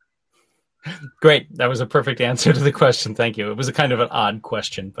 Great. That was a perfect answer to the question. Thank you. It was a kind of an odd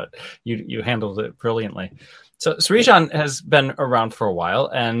question, but you handled it brilliantly. So Srijan has been around for a while,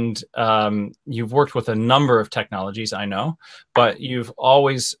 and you've worked with a number of technologies, I know, but you've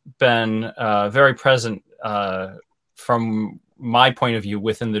always been very present from my point of view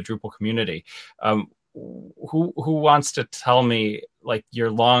within the Drupal community. Who wants to tell me like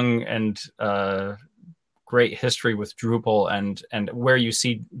your long and great history with Drupal and where you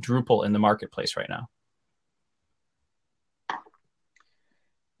see Drupal in the marketplace right now?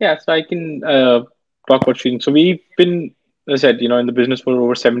 Yeah, so I can talk about Shreen. So we've been, as I said, in the business for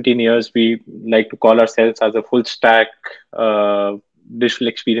over 17 years. We like to call ourselves as a full stack digital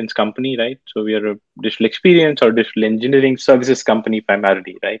experience company, right? So we are a digital experience or digital engineering services company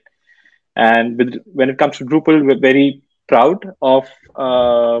primarily, right? And when it comes to Drupal, we're very proud of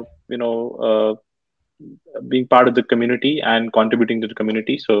being part of the community and contributing to the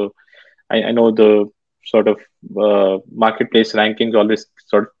community. So I know the sort of marketplace rankings always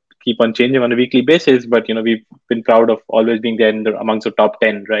sort of keep on changing on a weekly basis, but we've been proud of always being there amongst the top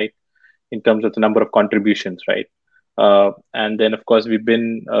 10, right, in terms of the number of contributions, right? And then of course we've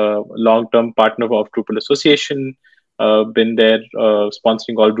been a long-term partner of Drupal Association, been there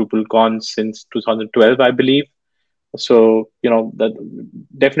sponsoring all Drupal cons since 2012, I believe. So that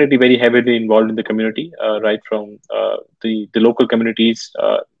definitely very heavily involved in the community, right from the local communities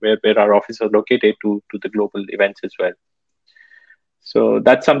where our offices are located to the global events as well. So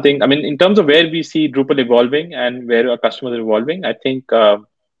that's something. I mean, in terms of where we see Drupal evolving and where our customers are evolving, I think a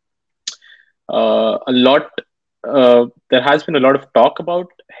lot. There has been a lot of talk about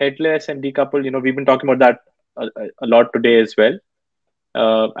headless and decoupled. We've been talking about that a lot today as well.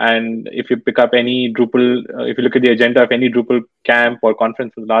 And if you pick up any Drupal, if you look at the agenda of any Drupal camp or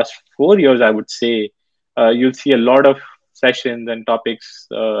conference for the last 4 years, I would say you'll see a lot of sessions and topics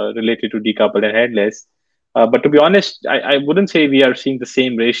related to decoupled and headless. But to be honest, I wouldn't say we are seeing the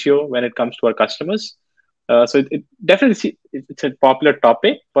same ratio when it comes to our customers. So it definitely it's a popular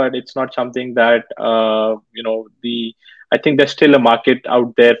topic, but it's not something that I think there's still a market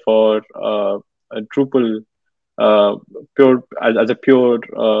out there for a Drupal pure as a pure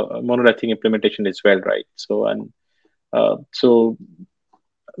monolithic implementation as well, right? So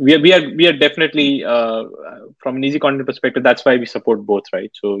we are definitely from an easy content perspective. That's why we support both,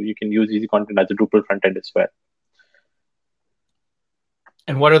 right? So you can use easy content as a Drupal front end as well.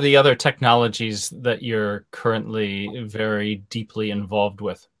 And what are the other technologies that you're currently very deeply involved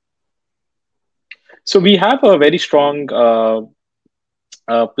with? So we have a very strong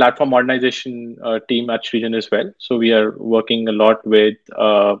platform modernization team at Srijan as well. So we are working a lot with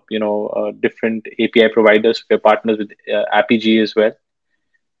different API providers. We're partners with Apigee as well.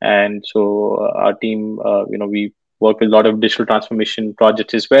 And so our team, we work with a lot of digital transformation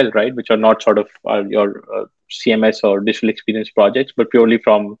projects as well, right? Which are not sort of your CMS or digital experience projects, but purely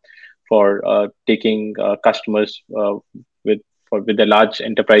for taking customers with their large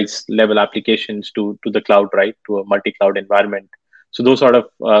enterprise level applications to the cloud, right? To a multi-cloud environment. So those sort of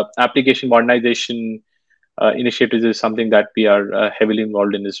application modernization initiatives is something that we are heavily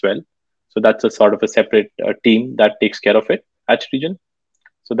involved in as well. So that's a sort of a separate team that takes care of it at Srijan.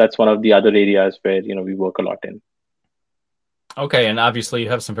 So that's one of the other areas where we work a lot in. Okay, and obviously you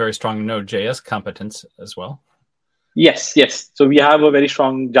have some very strong Node.js competence as well. Yes. So we have a very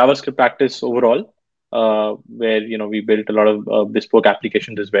strong JavaScript practice overall, where we built a lot of bespoke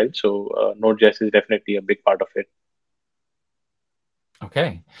applications as well. So Node.js is definitely a big part of it.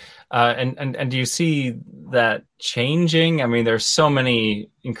 Okay, and do you see that changing? I mean, there's so many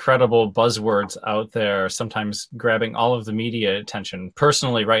incredible buzzwords out there, sometimes grabbing all of the media attention.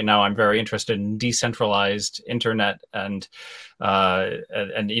 Personally, right now, I'm very interested in decentralized internet, and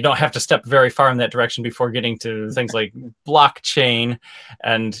you don't have to step very far in that direction before getting to things like blockchain.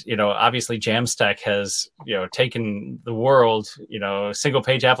 And obviously, Jamstack has taken the world. Single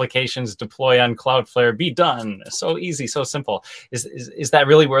page applications deploy on Cloudflare, be done. So easy, so simple. Is that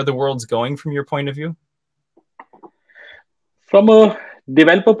really where the world's going from your point of view? From a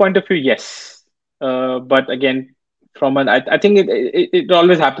developer point of view, yes. But again, I think it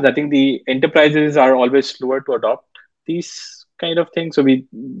always happens. I think the enterprises are always slower to adopt these kind of things. So we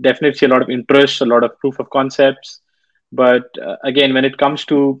definitely see a lot of interest, a lot of proof of concepts. But again, when it comes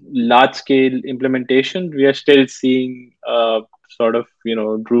to large scale implementation, we are still seeing sort of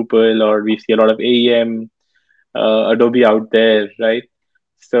Drupal, or we see a lot of AEM, Adobe out there, right?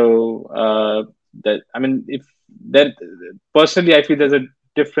 So if that personally, I feel there's a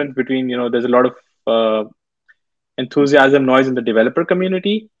difference between there's a lot of enthusiasm, noise in the developer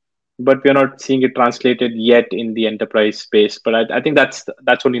community, but we're not seeing it translated yet in the enterprise space. But I think that's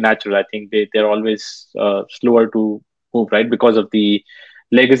only natural. I think they're always slower to move, right? Because of the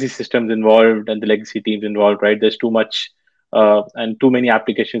legacy systems involved and the legacy teams involved, right? There's too much and too many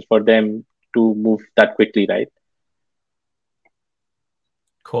applications for them to move that quickly, right?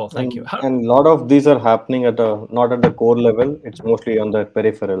 Cool, thank you. And a lot of these are happening not at the core level. It's mostly on the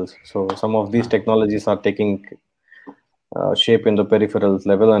peripherals. So some of these technologies are taking shape in the peripherals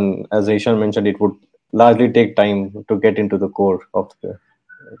level, and as Ishan mentioned, it would largely take time to get into the core of the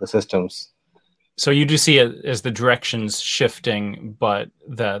systems. So you do see it as the directions shifting, but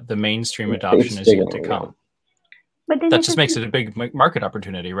the mainstream adoption is yet to come. But then that just makes it a big market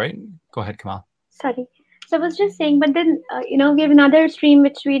opportunity, right? Go ahead, Kamal. Sorry. So I was just saying, but then, we have another stream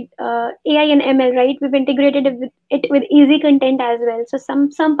which AI and ML, right? We've integrated it with easy content as well. So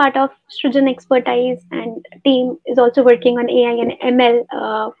some part of Srijan expertise and team is also working on AI and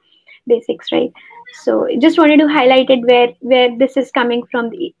ML basics, right? So just wanted to highlight it where this is coming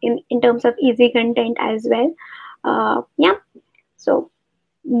from in terms of easy content as well. So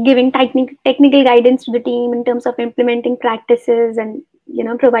giving technical guidance to the team in terms of implementing practices and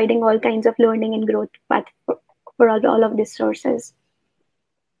providing all kinds of learning and growth path for all of these sources.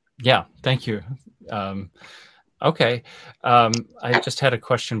 Yeah, thank you. Okay. I just had a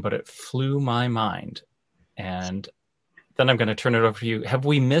question, but it flew my mind. And then I'm going to turn it over to you. Have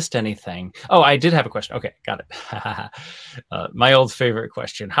we missed anything? Oh, I did have a question. Okay, got it. My old favorite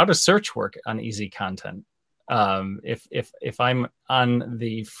question. How does search work on easy content? If I'm on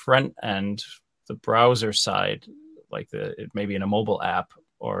the front end, the browser side, like maybe in a mobile app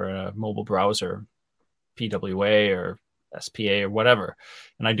or a mobile browser, PWA or SPA or whatever,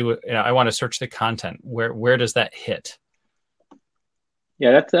 and I do it, I want to search the content. Where does that hit?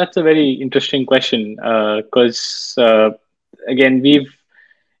 Yeah, that's a very interesting question, because again,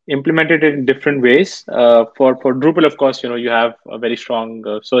 implemented it in different ways. For Drupal, of course, you have a very strong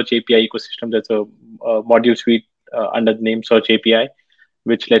search API ecosystem. There's a module suite under the name Search API,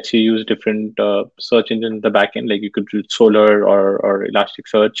 which lets you use different search engines in the backend, like you could use Solr or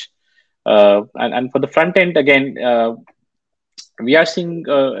Elasticsearch. And for the front end, again, we are seeing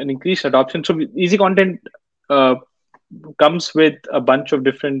an increased adoption. So Easy Content comes with a bunch of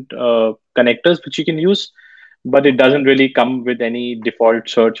different connectors which you can use, but it doesn't really come with any default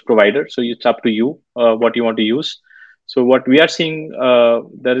search provider. So it's up to you what you want to use. So what we are seeing,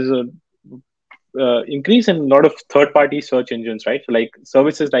 there is a increase in a lot of third-party search engines, right? So like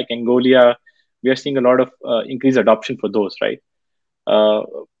services like Angolia, we are seeing a lot of increased adoption for those, right?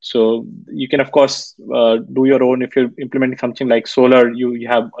 So you can, of course, do your own. If you're implementing something like Solr, you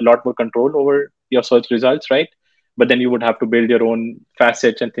have a lot more control over your search results, right? But then you would have to build your own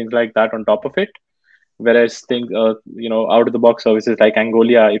facets and things like that on top of it. Whereas things, out of the box services like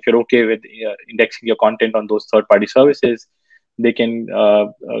Angolia, if you're okay with indexing your content on those third-party services, they can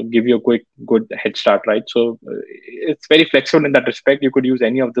give you a good head start, right? So it's very flexible in that respect. You could use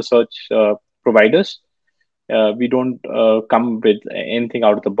any of the search providers. We don't come with anything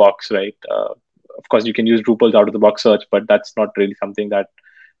out of the box, right? Of course, you can use Drupal's out of the box search, but that's not really something that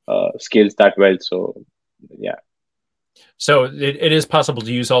scales that well. So, yeah. So it is possible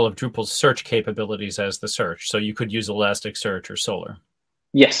to use all of Drupal's search capabilities as the search. So you could use Elasticsearch or Solr.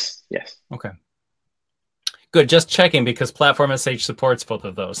 Yes. Okay. Good. Just checking because Platform SH supports both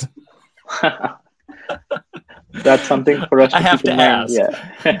of those. That's something for us. I have to ask.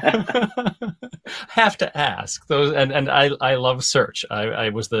 Yeah. Have to ask those, and I love search. I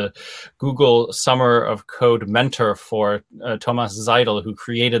was the Google Summer of Code mentor for Thomas Seidel, who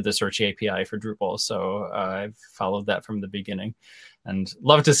created the Search API for Drupal. So I've followed that from the beginning, and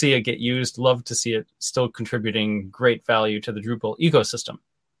love to see it get used. Love to see it still contributing great value to the Drupal ecosystem.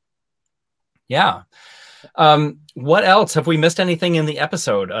 Yeah. What else? Have we missed anything in the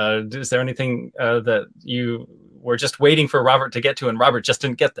episode? Is there anything that you were just waiting for Robert to get to and Robert just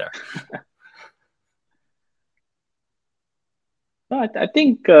didn't get there? No, I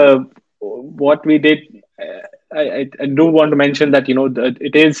think what we did, I do want to mention that,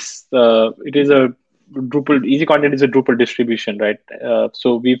 it is a Drupal, Easy Content is a Drupal distribution, right?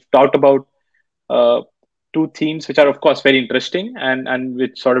 So we've talked about two themes which are, of course, very interesting and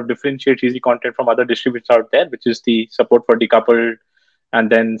which sort of differentiates Easy Content from other distributors out there, which is the support for decoupled and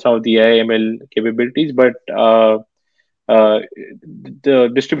then some of the AI/ML capabilities. But the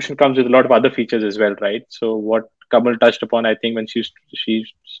distribution comes with a lot of other features as well, right? So what Kamal touched upon, I think, when she's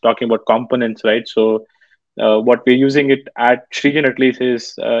talking about components, right? So what we're using it at Srijan, at least,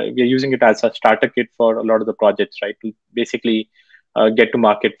 is we're using it as a starter kit for a lot of the projects, right? To basically get to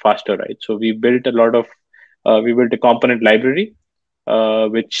market faster, right? So we built a component library,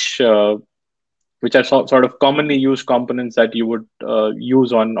 which are sort of commonly used components that you would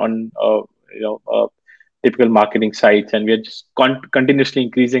use on typical marketing sites, and we are just continuously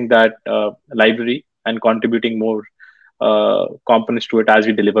increasing that library and contributing more components to it as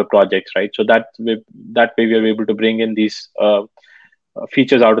we deliver projects, right? So that way we are able to bring in these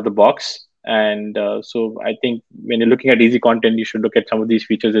features out of the box. And so I think when you're looking at Easy Content, you should look at some of these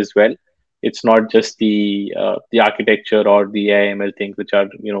features as well. It's not just the architecture or the AI/ML things, which are,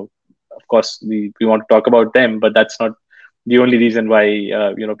 of course, we want to talk about them, but that's not the only reason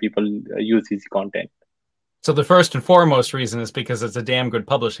why people use Easy Content. So the first and foremost reason is because it's a damn good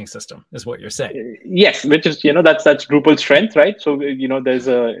publishing system, is what you're saying. Yes, which is, that's Drupal's strength, right? So, there's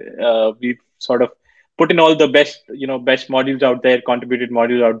we've sort of put in all the best modules out there, contributed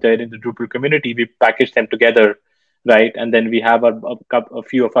modules out there in the Drupal community. We package them together, right? And then we have a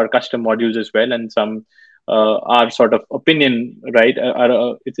few of our custom modules as well, and some our sort of opinion, right?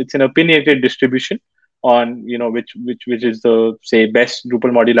 It's an opinionated distribution on which is the, say, best Drupal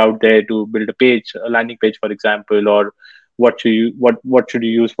module out there to build a landing page, for example, or what should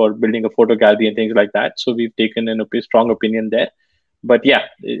you use for building a photo gallery and things like that. So we've taken a strong opinion there. But yeah,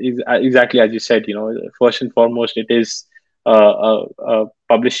 exactly as you said, first and foremost, it is a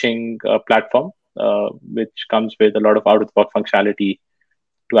publishing platform which comes with a lot of out of the box functionality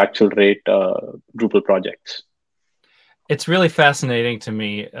to accelerate Drupal projects. It's really fascinating to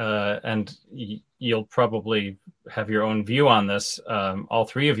me, and you'll probably have your own view on this, all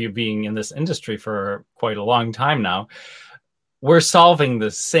three of you being in this industry for quite a long time now. We're solving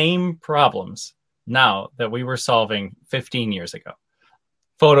the same problems now that we were solving 15 years ago.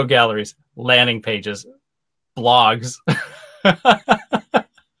 Photo galleries, landing pages, blogs.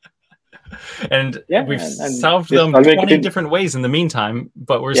 And we've solved them 20 different ways in the meantime,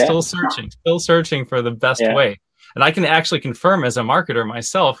 but we're still searching for the best way. And I can actually confirm as a marketer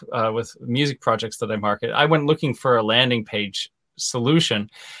myself with music projects that I market, I went looking for a landing page solution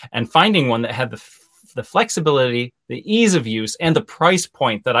and finding one that had the flexibility, the ease of use, and the price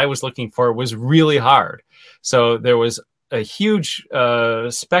point that I was looking for was really hard. So there was a huge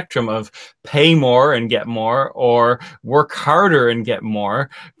spectrum of pay more and get more, or work harder and get more.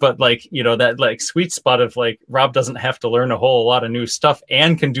 But like, you know, that like sweet spot of like, Rob doesn't have to learn a whole lot of new stuff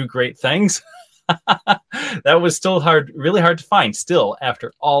and can do great things. That was still really hard to find still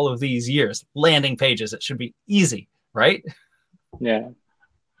after all of these years. Landing pages, it should be easy, right? Yeah.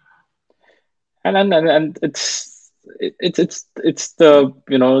 And it's the,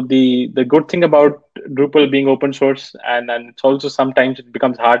 you know, the good thing about Drupal being open source, and it's also sometimes it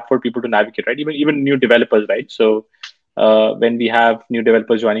becomes hard for people to navigate, right? Even new developers, right? So when we have new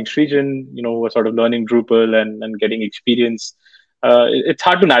developers joining Srijan, you know, who are sort of learning Drupal and getting experience, it's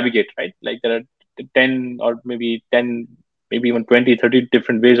hard to navigate, right? Like there are 10 or maybe even 20, 30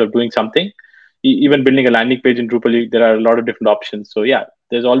 different ways of doing something. Even building a landing page in Drupal, there are a lot of different options. So yeah,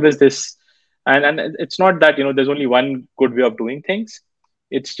 there's always this. And it's not that, you know, there's only one good way of doing things.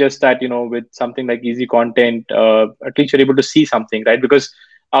 It's just that, you know, with something like easy content, at least you're able to see something, right? Because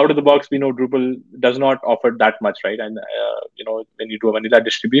out of the box, we know Drupal does not offer that much, right? And, you know, when you do a vanilla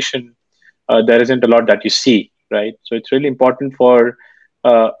distribution, there isn't a lot that you see, right? So it's really important for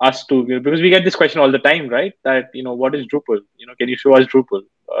us to, because we get this question all the time, right? That, you know, what is Drupal? You know, can you show us Drupal?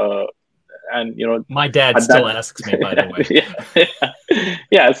 And you know, my dad still asks me, by the way.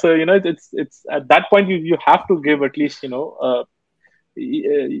 Yeah. So you know, it's at that point you have to give at least, you know,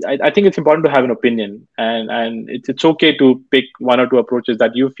 I think it's important to have an opinion, and it's okay to pick one or two approaches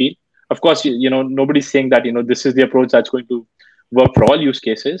that you feel. Of course, you know, nobody's saying that, you know, this is the approach that's going to work for all use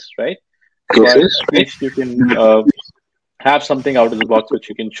cases, right? But at least you can have something out of the box which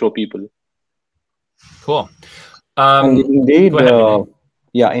you can show people. Cool. And indeed,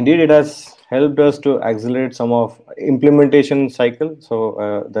 indeed, it has helped us to accelerate some of implementation cycle.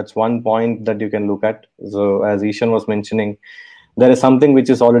 So that's one point that you can look at. So as Ishan was mentioning, there is something which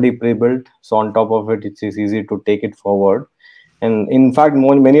is already pre-built. So on top of it, it is easy to take it forward. And in fact,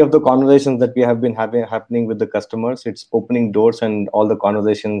 many of the conversations that we have been happening with the customers, it's opening doors, and all the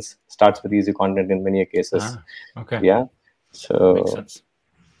conversations starts with easy content in many cases. Okay. Yeah. So makes sense.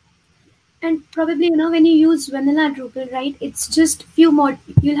 And probably, you know, when you use vanilla Drupal, right, it's just you'll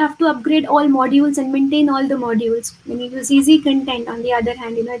have to upgrade all modules and maintain all the modules. When you use easy content, on the other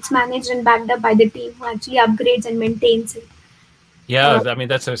hand, you know, it's managed and backed up by the team who actually upgrades and maintains it. Yeah, I mean,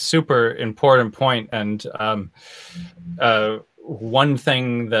 that's a super important point. And one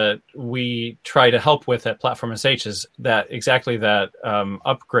thing that we try to help with at Platform SH is exactly that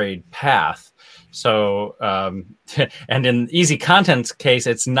upgrade path. So, and in Easy Content's case,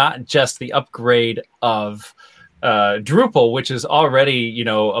 it's not just the upgrade of Drupal, which is already, you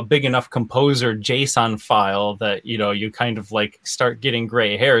know, a big enough composer JSON file that, you know, you kind of like start getting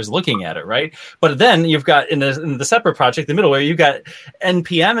gray hairs looking at it, right? But then you've got in the separate project, the middleware, you've got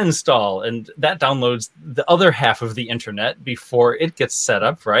npm install, and that downloads the other half of the internet before it gets set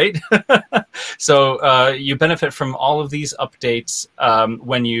up, right? So you benefit from all of these updates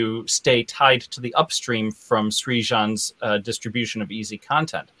when you stay tied to the upstream from Srijan's distribution of Easy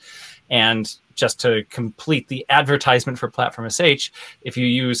Content. And just to complete the advertisement for Platform SH, if you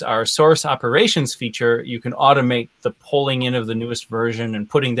use our source operations feature, you can automate the pulling in of the newest version and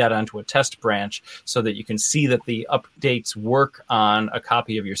putting that onto a test branch so that you can see that the updates work on a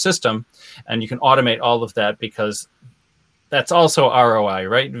copy of your system. And you can automate all of that because that's also ROI,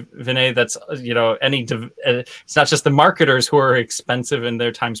 right, Vinay? That's, you know, it's not just the marketers who are expensive and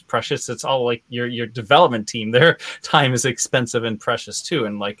their time's precious. It's all like your development team. Their time is expensive and precious too.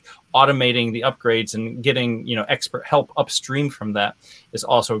 And like automating the upgrades and getting, you know, expert help upstream from that is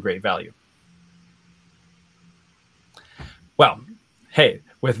also a great value. Well, hey,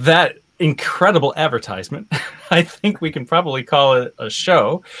 with that incredible advertisement, I think we can probably call it a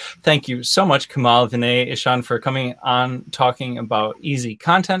show. Thank you so much, Kamal, Vinay, Ishan, for coming on talking about Easy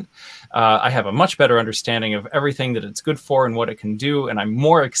Content. I have a much better understanding of everything that it's good for and what it can do, and I'm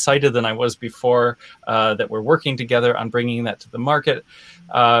more excited than I was before that we're working together on bringing that to the market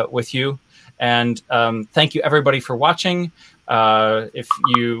with you. And thank you, everybody, for watching. If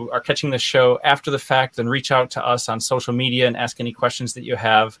you are catching this show after the fact, then reach out to us on social media and ask any questions that you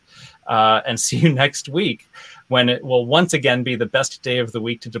have. And see you next week, when it will once again be the best day of the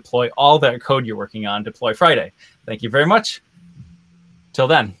week to deploy all that code you're working on, Deploy Friday. Thank you very much. Till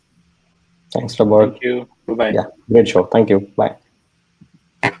then. Thanks, Robert. Thank you. Bye-bye. Yeah, great show. Thank you. Bye.